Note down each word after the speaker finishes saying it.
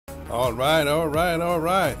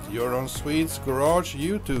Alright. You're on Swedes Garage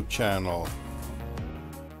YouTube channel.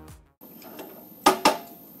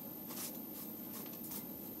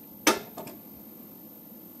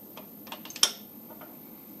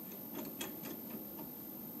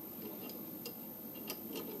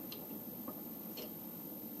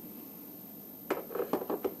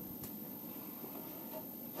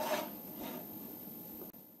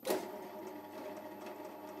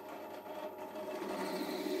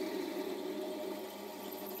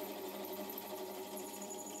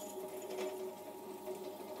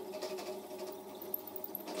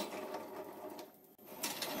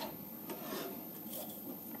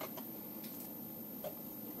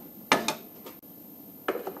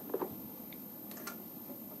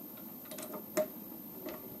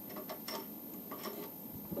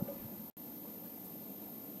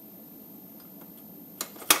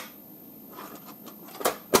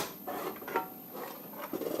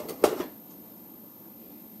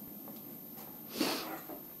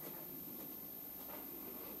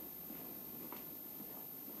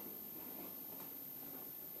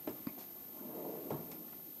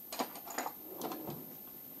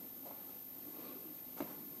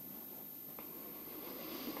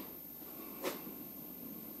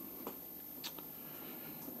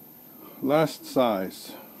 Last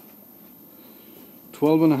size,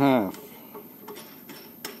 12.5.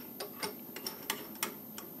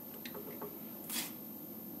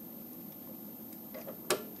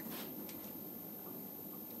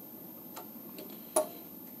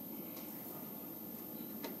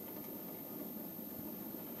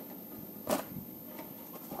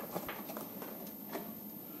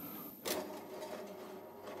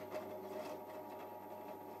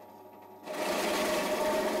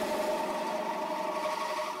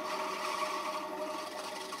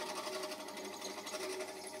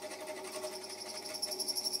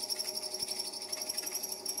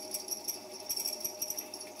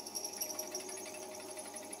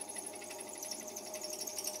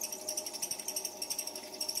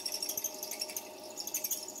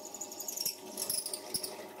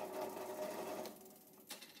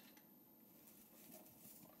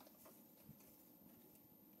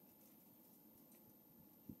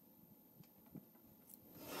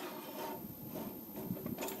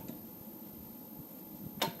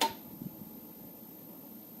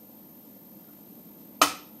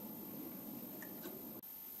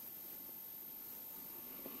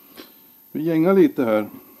 Vi gängar lite här.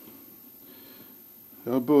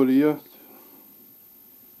 Jag har börjat.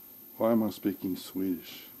 Why am I speaking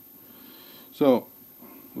Swedish? So,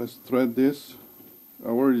 let's thread this. I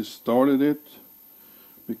already started it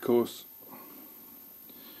because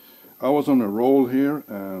I was on a roll here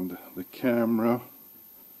and the camera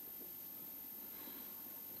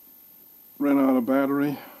ran out of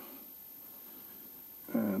battery,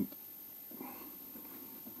 and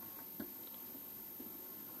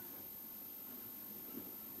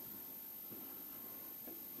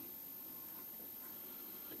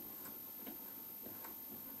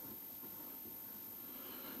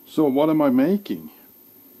so what am I making?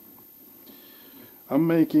 I'm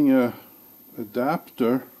making a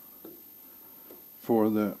adapter for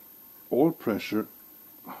the oil pressure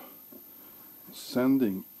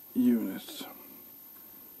sending units.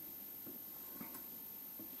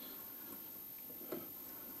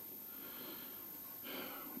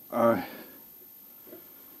 I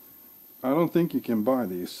don't think you can buy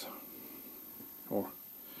these, or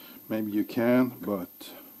maybe you can,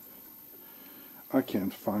 but I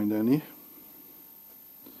can't find any.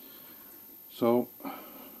 So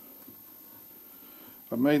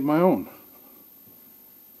I made my own.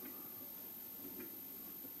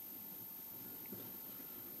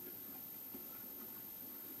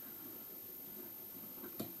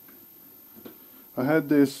 I had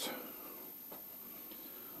this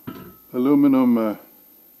aluminum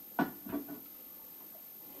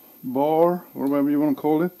bar, or whatever you want to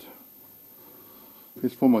call it.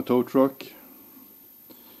 It's for my tow truck,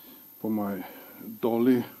 for my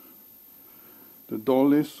dolly, the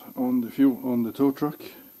dollies on the tow truck.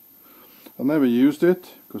 I never used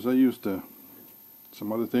it because I used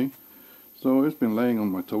some other thing, so it's been laying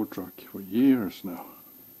on my tow truck for years now.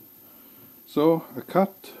 So I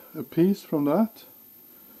cut a piece from that.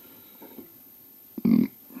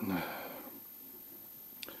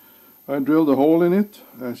 I drilled a hole in it,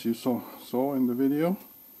 as you saw in the video,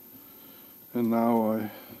 and now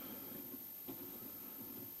I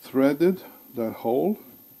threaded that hole.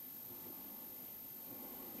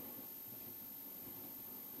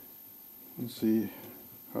 Let's see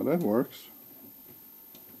how that works.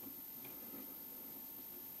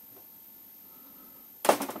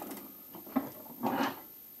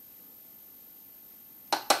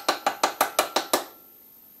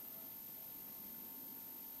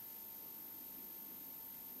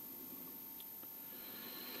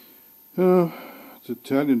 To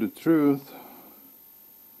tell you the truth,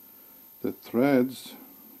 the threads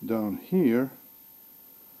down here,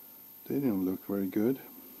 they didn't look very good.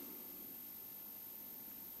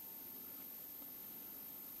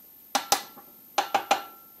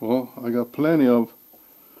 Well, I got plenty of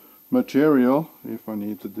material if I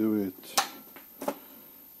need to do it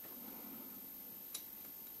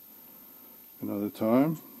another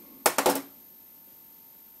time.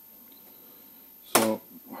 So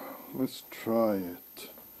let's try it.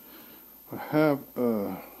 I have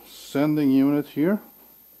a sanding unit here,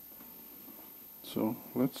 so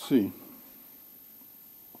let's see.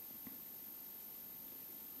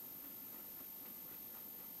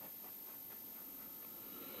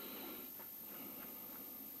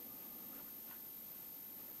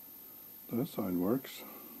 That side works.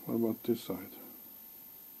 What about this side?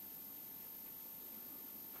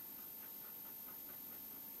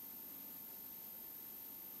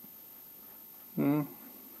 Yeah.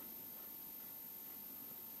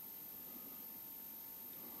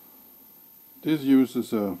 This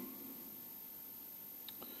uses a...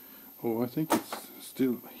 Oh, I think it's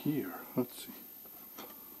still here. Let's see.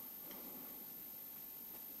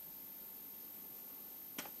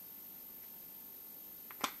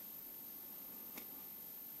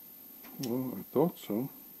 Well, I thought so,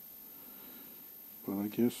 but I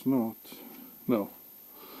guess not. No.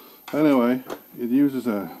 Anyway, it uses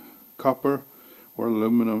a copper or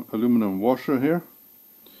aluminum washer here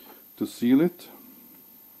to seal it.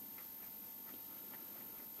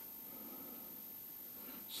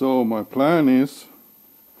 So my plan is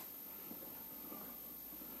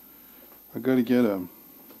I gotta get a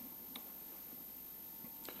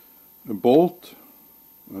bolt,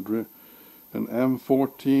 an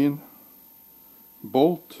M14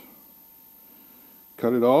 bolt,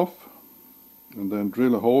 cut it off, and then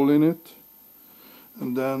drill a hole in it,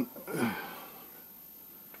 and then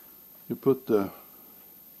you put the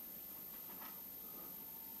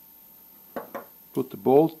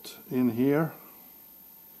bolt in here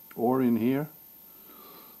or in here,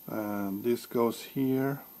 and this goes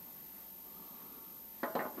here.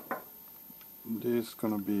 This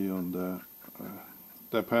gonna be on the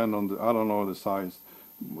depend on the, I don't know the size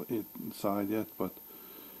inside yet, but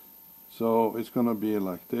so it's gonna be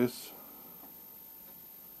like this.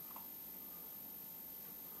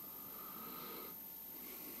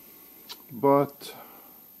 But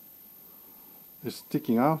it's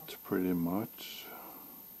sticking out pretty much,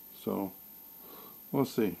 so we'll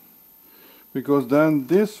see, because then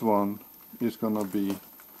this one is gonna be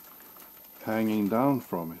hanging down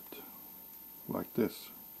from it like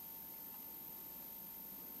this.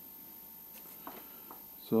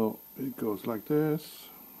 So it goes like this.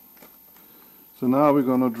 So now we're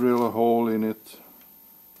gonna drill a hole in it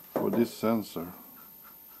for this sensor.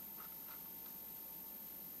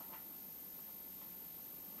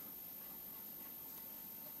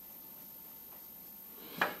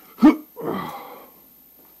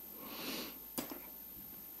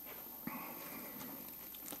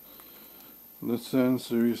 The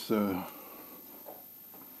sensor is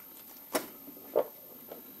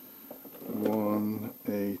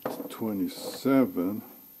 1827,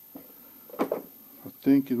 I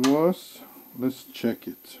think it was. Let's check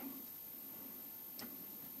it.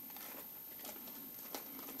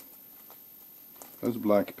 That's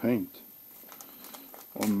black paint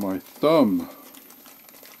on my thumb.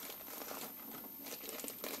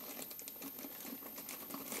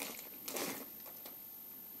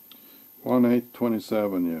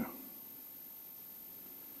 $1827, yeah.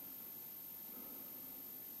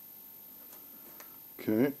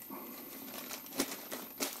 Okay.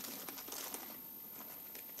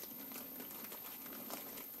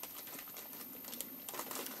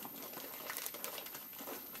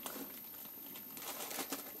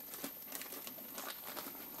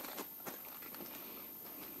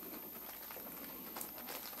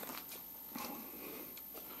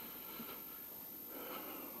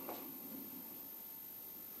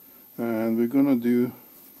 And we're gonna do,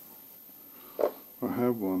 I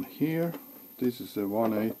have one here. This is a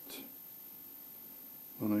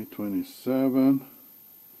 1827,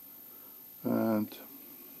 and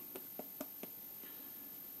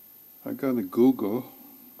I gotta Google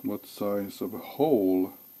what size of a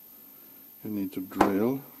hole you need to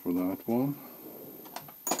drill for that one.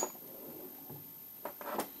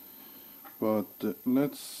 But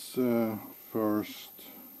let's first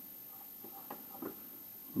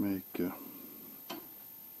make a,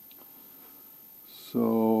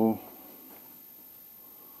 so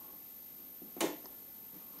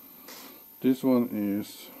this one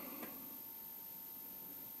is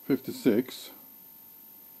 56,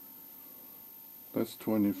 That's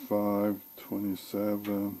 25,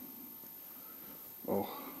 27. Oh,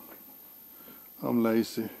 I'm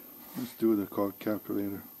lazy. Let's do the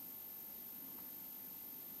calculator.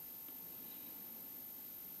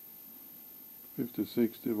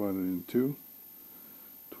 56 divided in 2,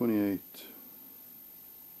 28.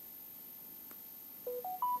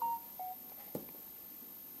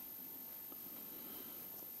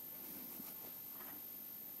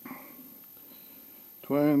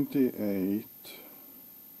 $28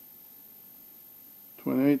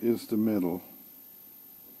 is the middle.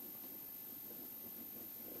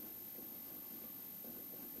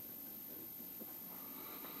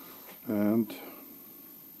 And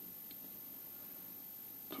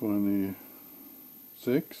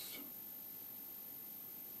 26,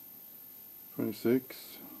 that's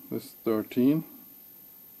 13.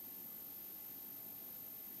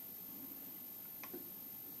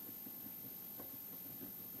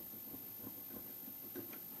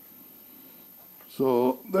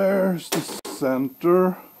 So there's the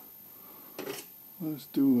center. Let's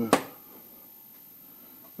do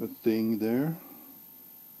a thing there.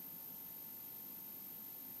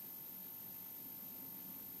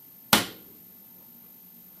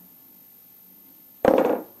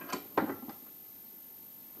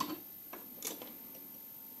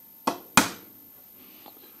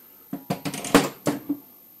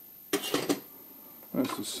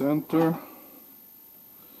 That's the center.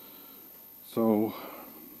 So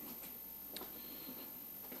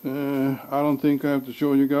I don't think I have to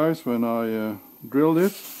show you guys when I drilled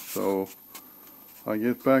it, so I'll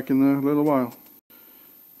get back in a little while.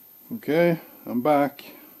 Okay, I'm back.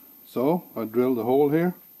 So I drilled a hole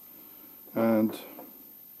here, and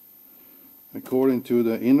according to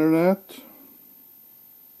the internet,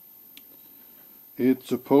 it's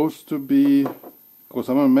supposed to be, because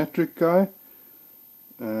I'm a metric guy,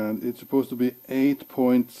 and it's supposed to be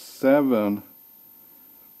 8.7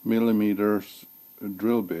 millimeters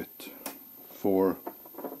drill bit for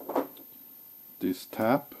this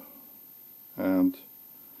tap, and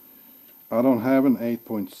I don't have an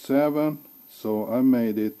 8.7, so I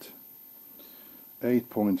made it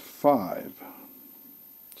 8.5.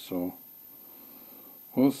 So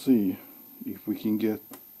we'll see if we can get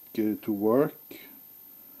it to work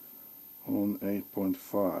on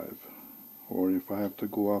 8.5, or if I have to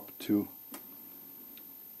go up to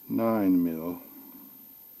 9 mil.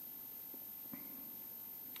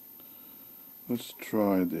 Let's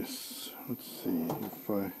try this. Let's see if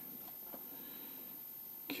I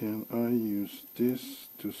can use this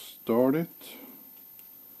to start it.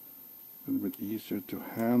 A little bit easier to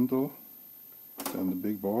handle than the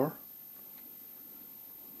big bar.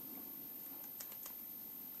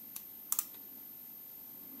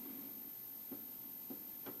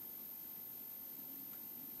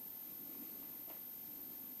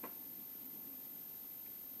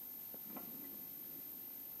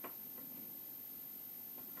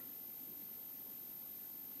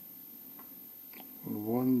 I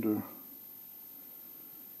wonder.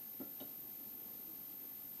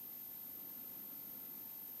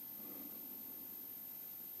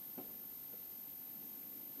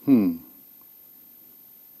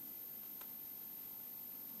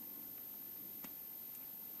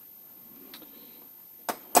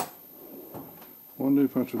 Wonder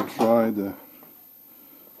if I should try the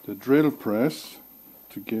drill press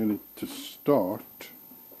to get it to start.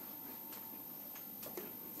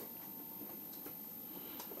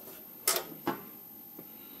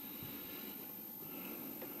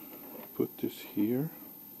 Put this here.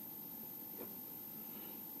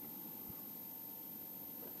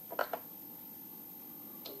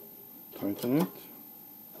 Tighten it.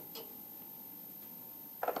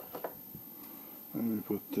 And we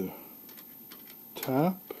put the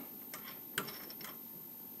tap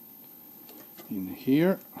in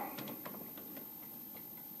here.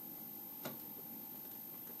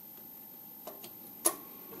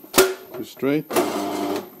 Go straight.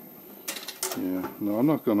 Yeah, no, I'm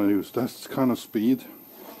not gonna use that kind of speed.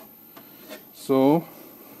 So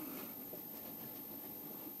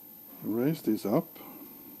raise this up.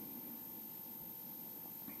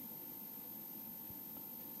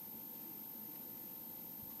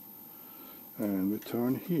 And we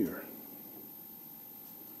turn here.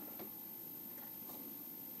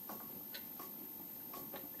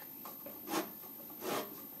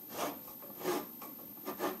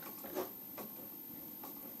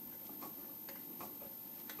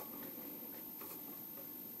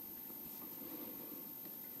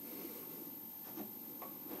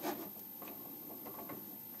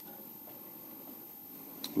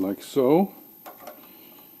 Like so.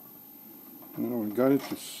 Now we got it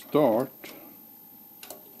to start.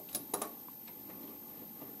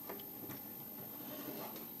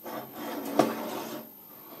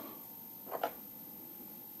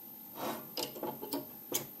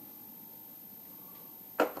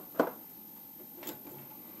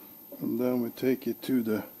 then we take it to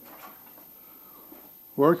the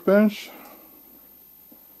workbench.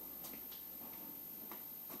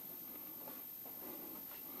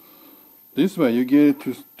 This way you get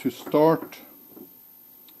it to start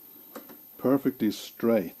perfectly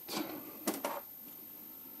straight.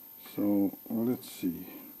 So let's see.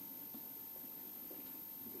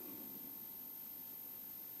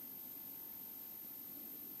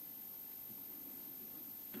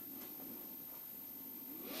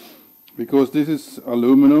 Because this is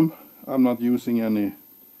aluminum, I'm not using any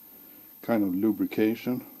kind of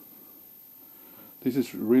lubrication. This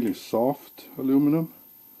is really soft aluminum.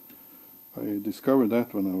 I discovered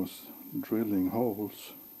that when I was drilling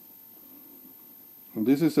holes. And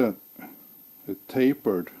this is a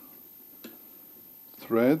tapered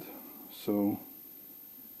thread, so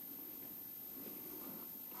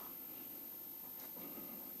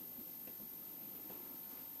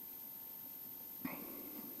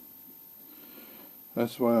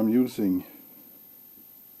that's why I'm using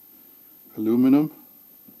aluminum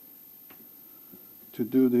to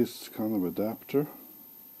do this kind of adapter.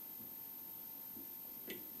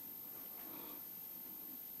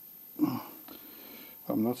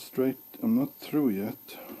 I'm not through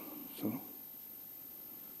yet, so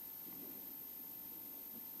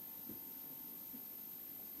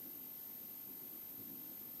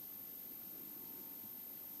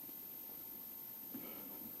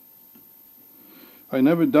I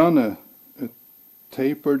never done a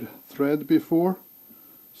tapered thread before,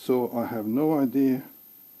 so I have no idea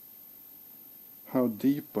how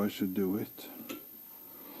deep I should do it.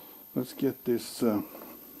 Let's get this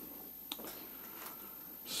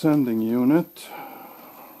sanding unit.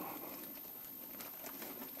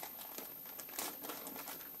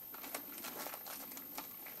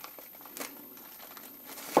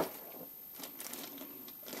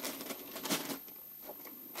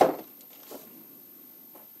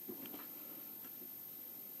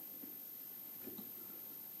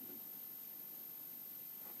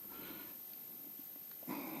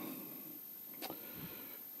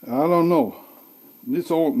 I don't know.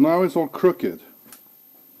 Now it's all crooked.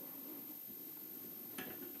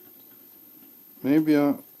 Maybe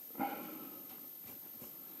I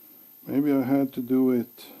had to do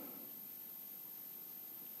it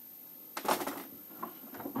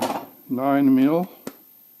 9 mil.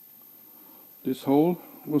 This hole.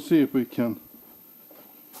 We'll see if we can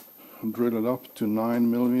drill it up to 9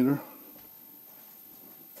 millimeter.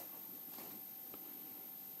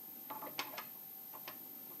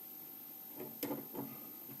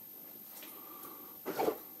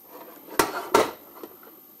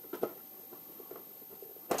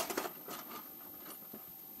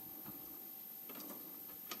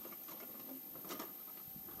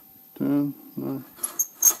 No.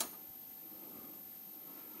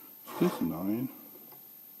 This 9.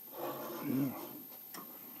 Yeah.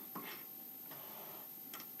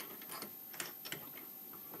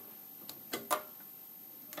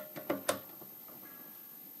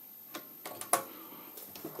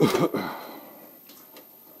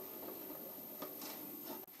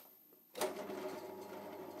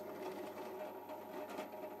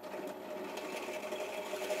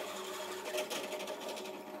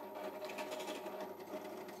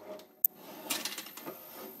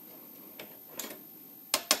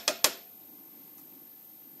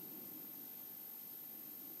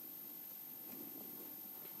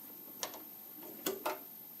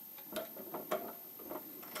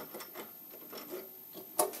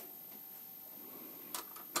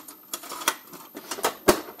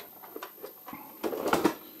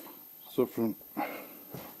 So from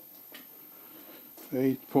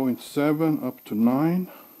 8.7 up to 9.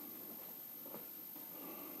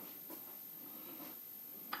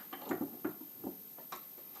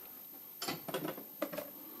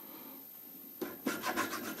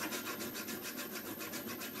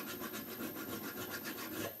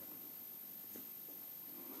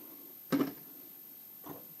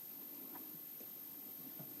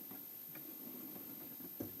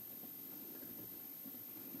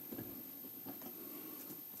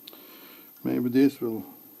 Maybe this will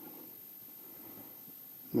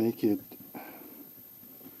make it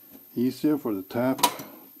easier for the tap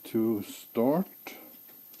to start.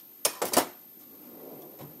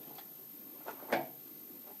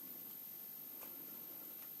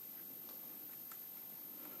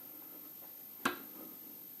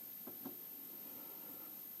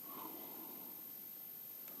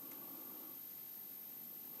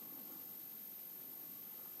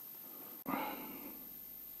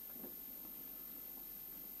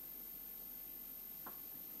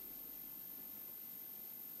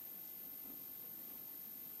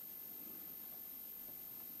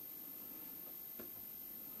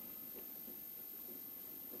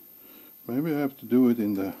 maybe I have to do it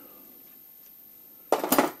in the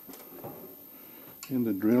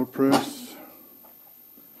drill press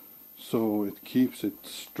so it keeps it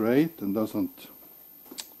straight and doesn't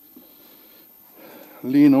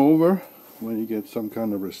lean over when you get some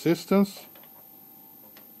kind of resistance.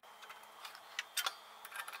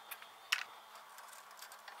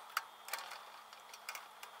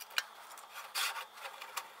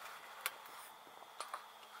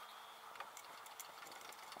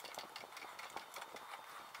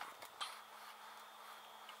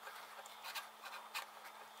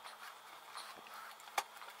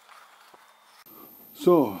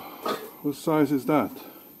 So, what size is that?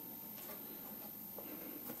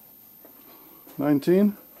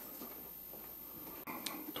 19?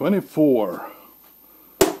 24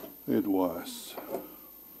 it was.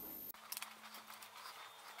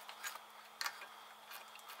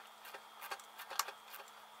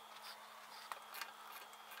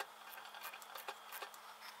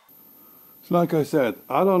 So like I said,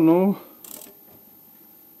 I don't know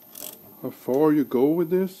how far you go with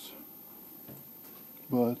this,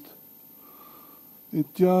 but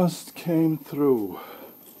it just came through.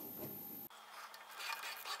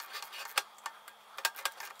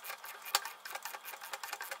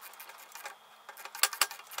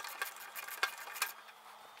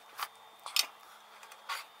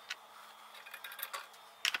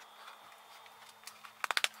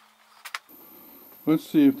 Let's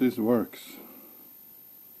see if this works.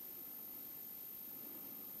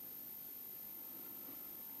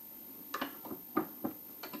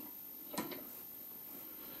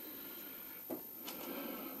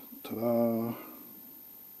 Ta-da!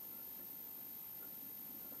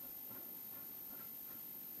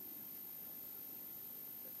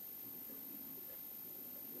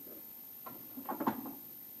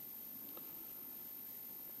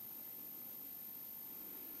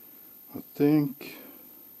 I think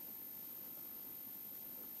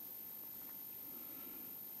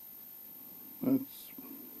that's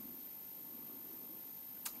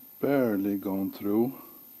barely gone through.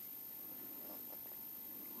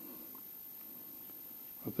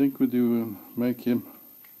 I think we do make him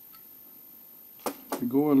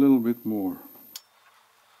go a little bit more.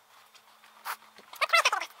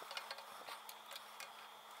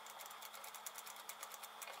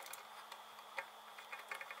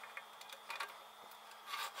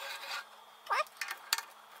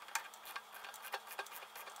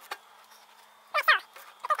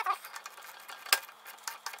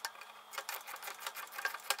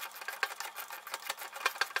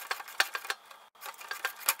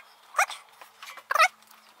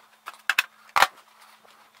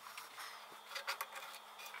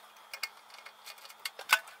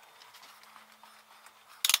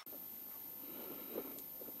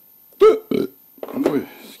 Oh,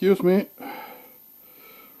 excuse me.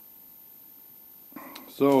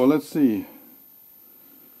 So let's see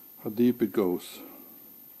how deep it goes.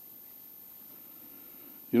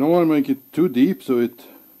 You don't want to make it too deep so it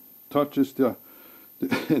touches the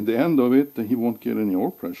end of it and he won't get any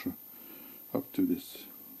oil pressure up to this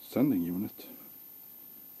sending unit.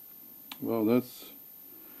 Well,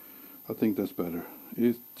 I think that's better.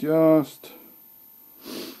 It just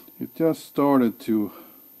started to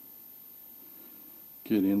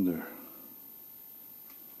get in there.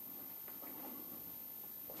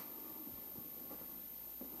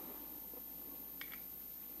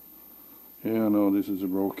 Yeah, I know this is a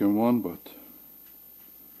broken one, but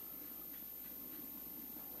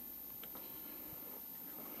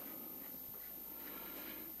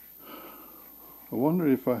I wonder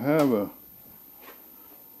if I have a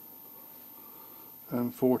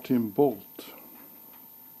M14 bolt.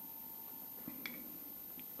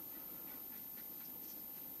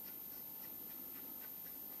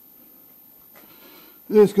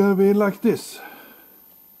 It's gonna be like this.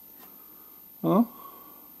 Huh?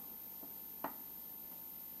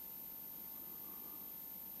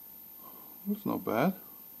 That's not bad.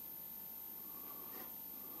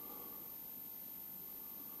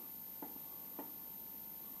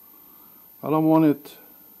 I don't want it,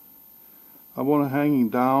 I want it hanging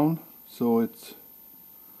down so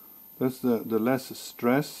that's the less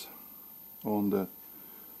stress on the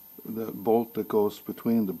bolt that goes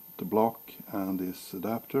between the block and this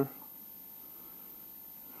adapter.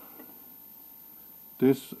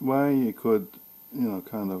 This way it could, you know,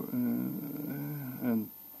 kind of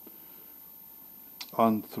and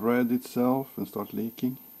unthread itself and start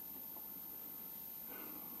leaking.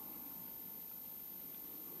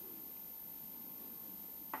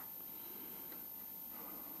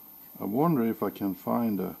 I wonder if I can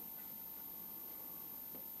find a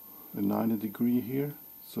 90 degree here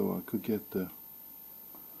so I could get the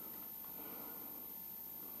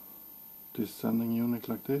descending unit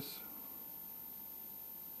like this.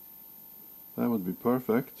 That would be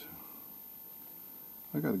perfect.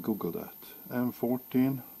 I gotta Google that.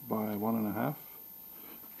 M14 by 1.5.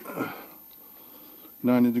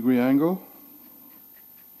 90-degree angle.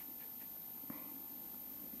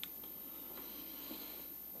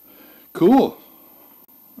 Cool.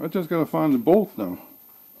 I just gotta find the bolt now.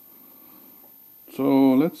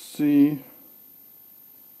 So let's see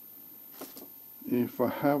if I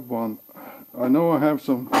have one. I know I have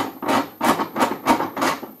some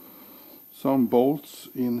bolts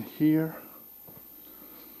in here.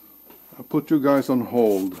 I'll put you guys on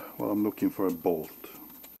hold while I'm looking for a bolt.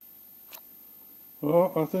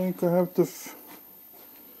 Well, I think I have to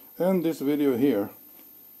end this video here.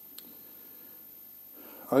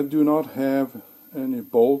 I do not have any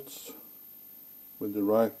bolts with the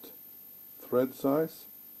right thread size.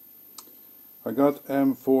 I got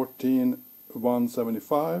M14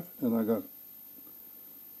 175 and I got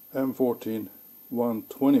M14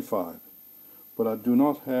 125, but I do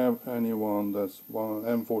not have anyone that's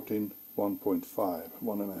M14 1.5,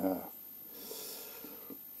 1.5.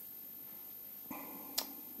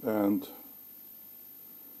 And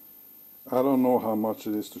I don't know how much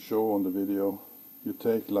it is to show on the video. You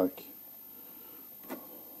take like,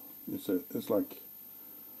 it's like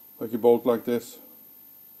a bolt like this.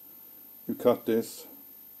 You cut this,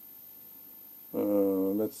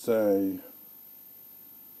 let's say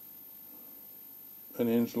 1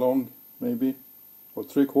 inch long, maybe, or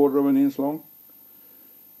 3/4 of an inch long.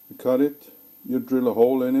 You cut it, you drill a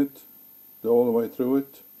hole in it, all the way through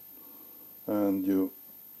it, and you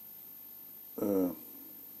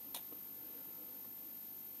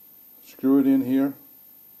screw it in here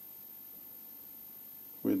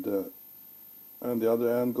with and the other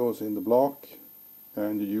end goes in the block,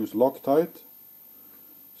 and you use Loctite.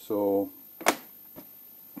 So,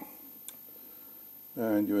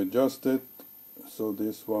 and you adjust it so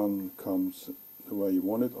this one comes the way you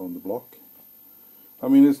want it on the block. I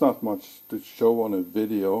mean, it's not much to show on a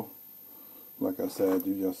video. Like I said,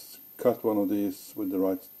 you just cut one of these with the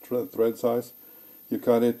right thread size. You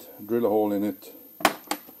cut it, drill a hole in it,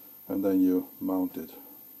 and then you mount it.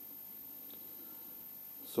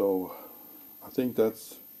 So I think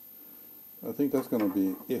that's gonna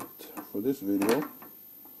be it for this video.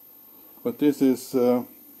 But this is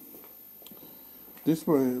this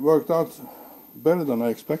worked out better than I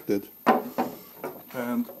expected,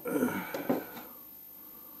 and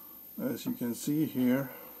as you can see here,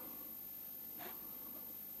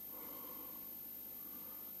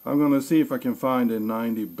 I'm gonna see if I can find a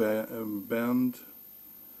 90 bend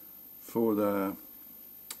for the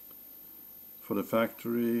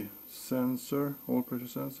factory sensor, oil pressure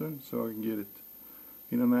sensor, so I can get it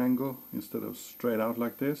in an angle instead of straight out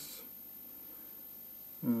like this.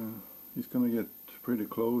 It's gonna get pretty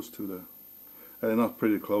close to the, not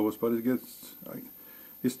pretty close, but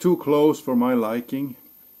it's too close for my liking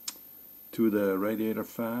to the radiator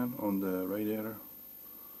fan on the radiator.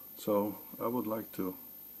 So I would like to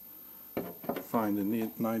find a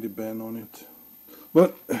neat 90 bend on it.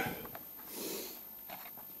 But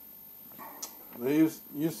you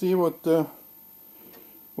see what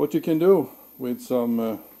you can do with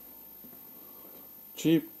some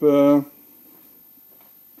cheap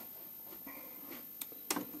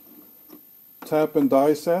tap and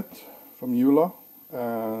die set from Eula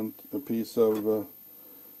and a piece of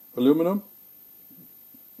aluminum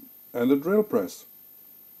and a drill press.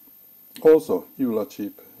 Also Eula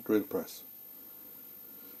cheap drill press.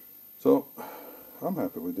 So I'm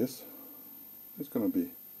happy with this. It's gonna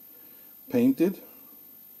be painted,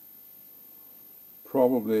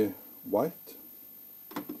 probably white.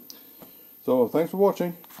 So thanks for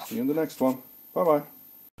watching. See you in the next one. Bye bye.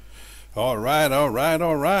 Alright.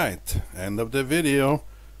 End of the video.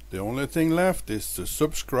 The only thing left is to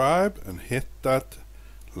subscribe and hit that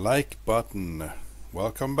like button.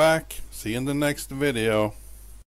 Welcome back. See you in the next video.